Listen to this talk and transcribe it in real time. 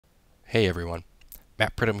Hey everyone,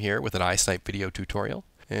 Matt Pridham here with an iSnipe video tutorial,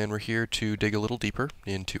 and we're here to dig a little deeper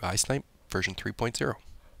into iSnipe version 3.0.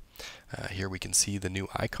 Here we can see the new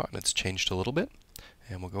icon. It's changed a little bit,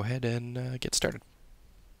 and we'll go ahead and get started.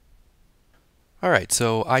 Alright,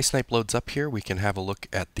 so iSnipe loads up here. We can have a look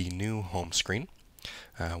at the new home screen.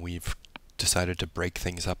 We've decided to break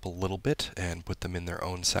things up a little bit and put them in their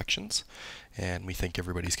own sections, and we think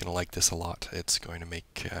everybody's going to like this a lot. It's going to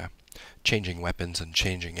make changing weapons and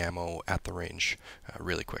changing ammo at the range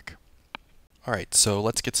really quick. Alright, so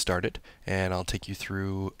let's get started, and I'll take you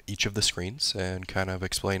through each of the screens and kind of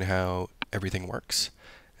explain how everything works,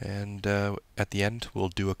 and at the end we'll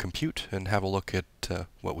do a compute and have a look at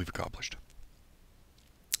what we've accomplished.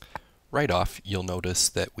 Right off, you'll notice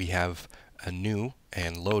that we have a new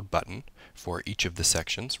and load button for each of the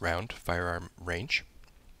sections: round, firearm, range.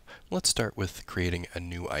 Let's start with creating a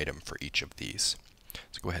new item for each of these.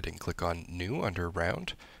 So go ahead and click on New under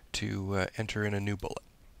Round to enter in a new bullet.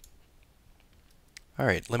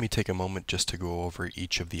 Alright, let me take a moment just to go over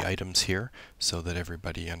each of the items here so that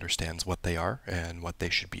everybody understands what they are and what they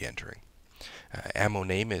should be entering. Ammo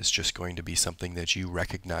name is just going to be something that you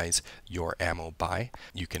recognize your ammo by.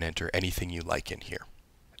 You can enter anything you like in here.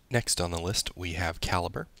 Next on the list we have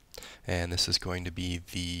caliber, and this is going to be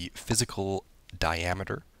the physical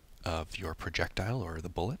diameter of your projectile or the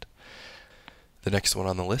bullet. The next one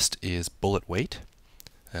on the list is bullet weight,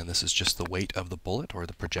 and this is just the weight of the bullet or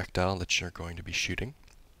the projectile that you're going to be shooting.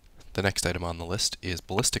 The next item on the list is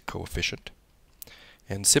ballistic coefficient,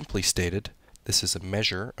 and simply stated, this is a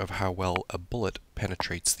measure of how well a bullet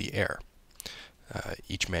penetrates the air.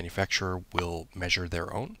 Each manufacturer will measure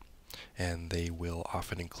their own, and they will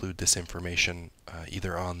often include this information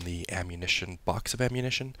either on the ammunition box of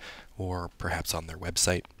ammunition or perhaps on their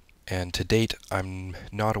website. And to date, I'm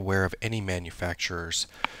not aware of any manufacturers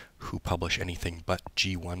who publish anything but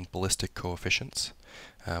G1 ballistic coefficients,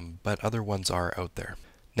 but other ones are out there.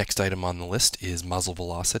 Next item on the list is muzzle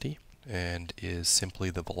velocity, and is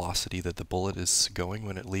simply the velocity that the bullet is going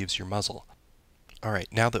when it leaves your muzzle. Alright,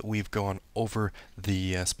 now that we've gone over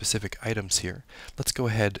the specific items here, let's go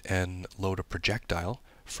ahead and load a projectile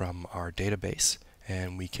from our database,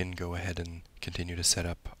 and we can go ahead and continue to set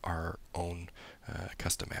up our own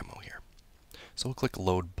custom ammo here. So we'll click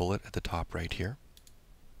Load Bullet at the top right here.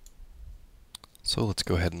 So let's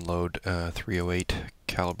go ahead and load 308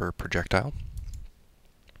 caliber projectile.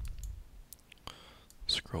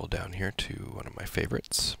 Scroll down here to one of my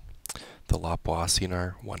favorites, the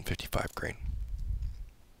Cinar 155 grain.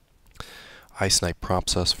 iSnipe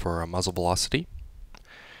prompts us for a muzzle velocity,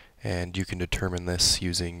 and you can determine this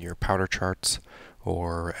using your powder charts,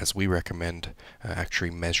 or as we recommend,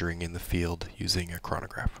 actually measuring in the field using a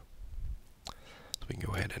chronograph. So we can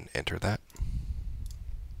go ahead and enter that.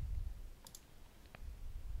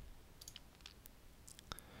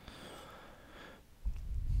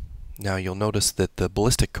 Now you'll notice that the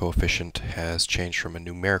ballistic coefficient has changed from a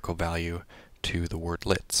numerical value to the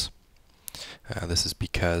wordlets. This is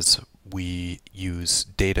because we use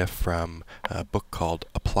data from a book called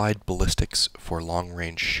Applied Ballistics for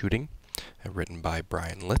Long-Range Shooting, written by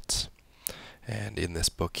Brian Litz. And in this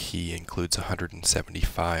book he includes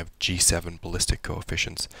 175 G7 ballistic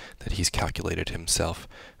coefficients that he's calculated himself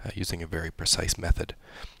using a very precise method.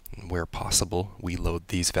 And where possible, we load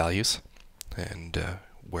these values, and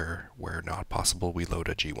where not possible, we load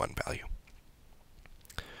a G1 value.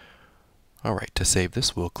 Alright, to save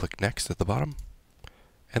this, we'll click Next at the bottom,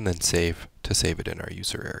 and then Save to save it in our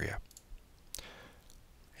user area.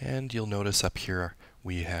 And you'll notice up here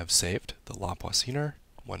we have saved the Cinar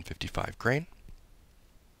 155 grain.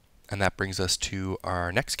 And that brings us to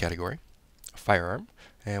our next category, firearm,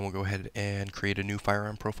 and we'll go ahead and create a new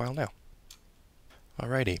firearm profile now.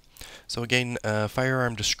 Alrighty, so again,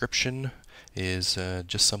 firearm description is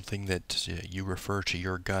just something that you refer to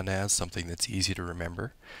your gun as, something that's easy to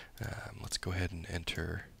remember. Let's go ahead and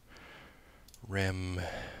enter REM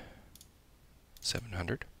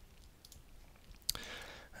 700.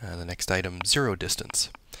 The next item, zero distance.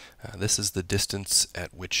 This is the distance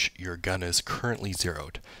at which your gun is currently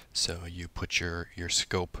zeroed. So you put your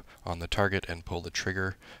scope on the target and pull the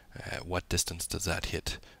trigger. At what distance does that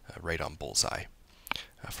hit right on bullseye?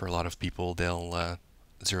 For a lot of people, they'll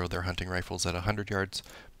zero their hunting rifles at 100 yards,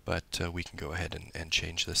 but we can go ahead and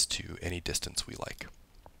change this to any distance we like.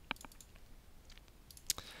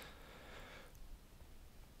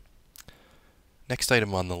 Next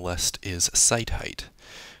item on the list is sight height.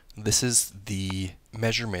 This is the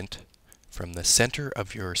measurement from the center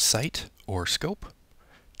of your sight or scope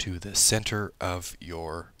to the center of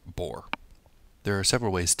your bore. There are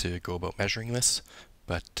several ways to go about measuring this,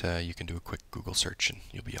 but you can do a quick Google search and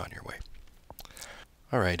you'll be on your way.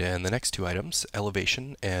 Alright, and the next two items,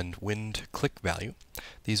 elevation and wind click value.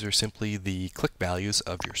 These are simply the click values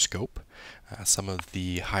of your scope. Some of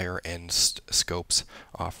the higher end scopes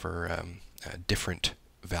offer a different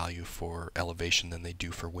value for elevation than they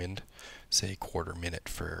do for wind. Say quarter minute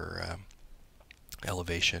for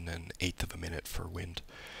elevation and eighth of a minute for wind.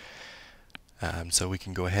 So we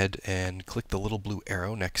can go ahead and click the little blue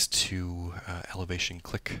arrow next to elevation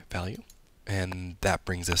click value, and that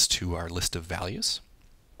brings us to our list of values.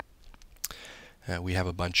 We have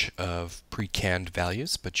a bunch of pre-canned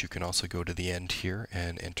values, but you can also go to the end here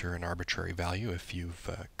and enter an arbitrary value if you've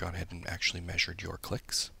gone ahead and actually measured your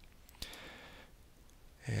clicks.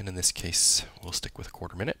 And in this case, we'll stick with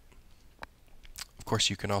quarter minute. Of course,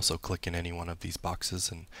 you can also click in any one of these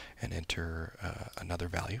boxes and enter another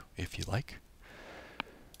value if you like.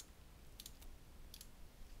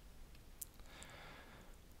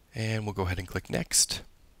 And we'll go ahead and click next.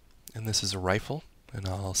 And this is a rifle, and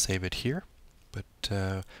I'll save it here.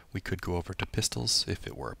 But we could go over to pistols if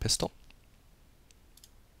it were a pistol.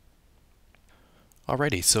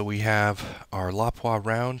 Alrighty, so we have our Lapua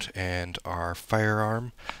round and our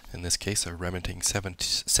firearm, in this case a Remington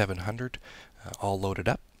 700, all loaded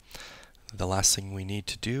up. The last thing we need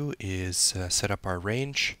to do is set up our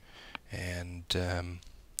range, and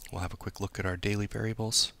we'll have a quick look at our daily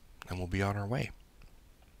variables, and we'll be on our way.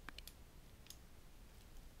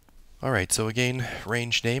 Alright, so again,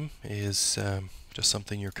 range name is just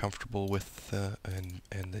something you're comfortable with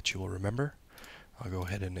and that you will remember. I'll go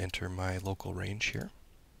ahead and enter my local range here.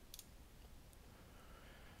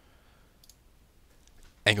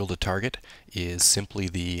 Angle to target is simply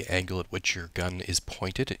the angle at which your gun is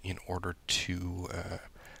pointed in order to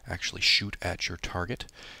actually shoot at your target.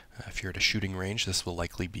 If you're at a shooting range, this will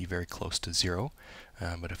likely be very close to 0,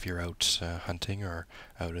 but if you're out hunting or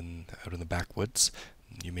out in the backwoods,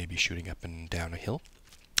 you may be shooting up and down a hill.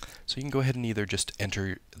 So you can go ahead and either just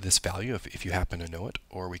enter this value if you happen to know it,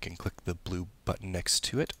 or we can click the blue button next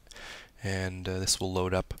to it, and this will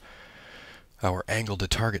load up our angle to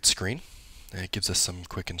target screen. And it gives us some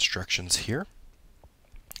quick instructions here.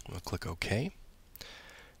 We'll click OK,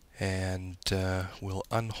 and we'll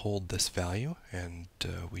unhold this value, and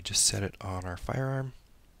we just set it on our firearm,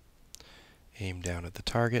 aim down at the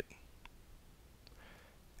target.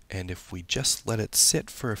 And if we just let it sit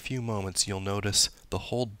for a few moments, you'll notice the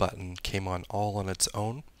hold button came on all on its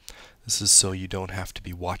own. This is so you don't have to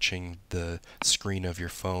be watching the screen of your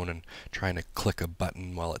phone and trying to click a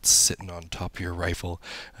button while it's sitting on top of your rifle.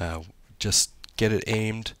 Just get it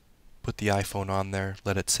aimed, put the iPhone on there,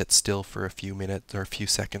 let it sit still for a few minutes, or a few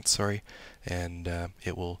seconds, sorry, and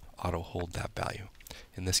it will auto hold that value.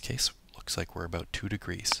 In this case, looks like we're about 2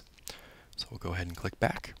 degrees. So we'll go ahead and click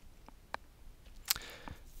back.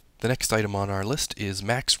 The next item on our list is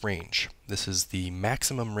max range. This is the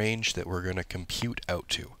maximum range that we're going to compute out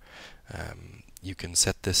to. You can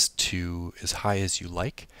set this to as high as you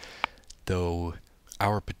like, though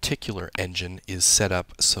our particular engine is set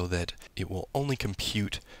up so that it will only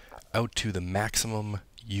compute out to the maximum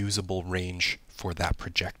usable range for that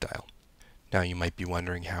projectile. Now you might be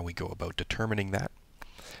wondering how we go about determining that.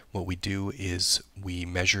 What we do is we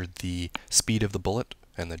measure the speed of the bullet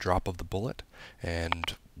and the drop of the bullet,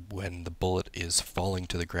 and when the bullet is falling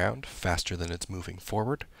to the ground faster than it's moving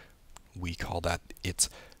forward, we call that its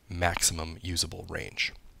maximum usable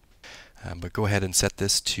range. But go ahead and set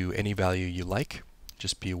this to any value you like.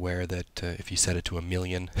 Just be aware that if you set it to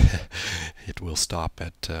 1,000,000, it will stop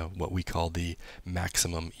at what we call the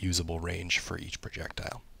maximum usable range for each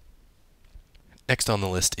projectile. Next on the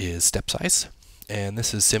list is step size, and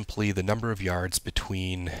this is simply the number of yards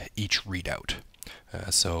between each readout.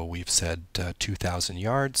 So we've said 2,000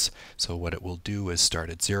 yards, so what it will do is start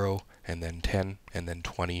at 0, and then 10, and then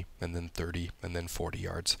 20, and then 30, and then 40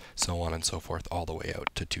 yards, so on and so forth, all the way out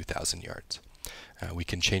to 2,000 yards. We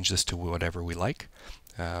can change this to whatever we like.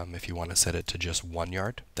 If you want to set it to just 1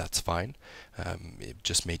 yard, that's fine. It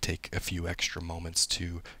just may take a few extra moments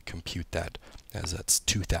to compute that, as that's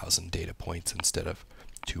 2,000 data points instead of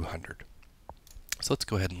 200. So let's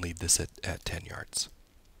go ahead and leave this at 10 yards.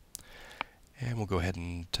 And we'll go ahead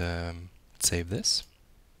and save this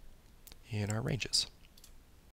in our ranges.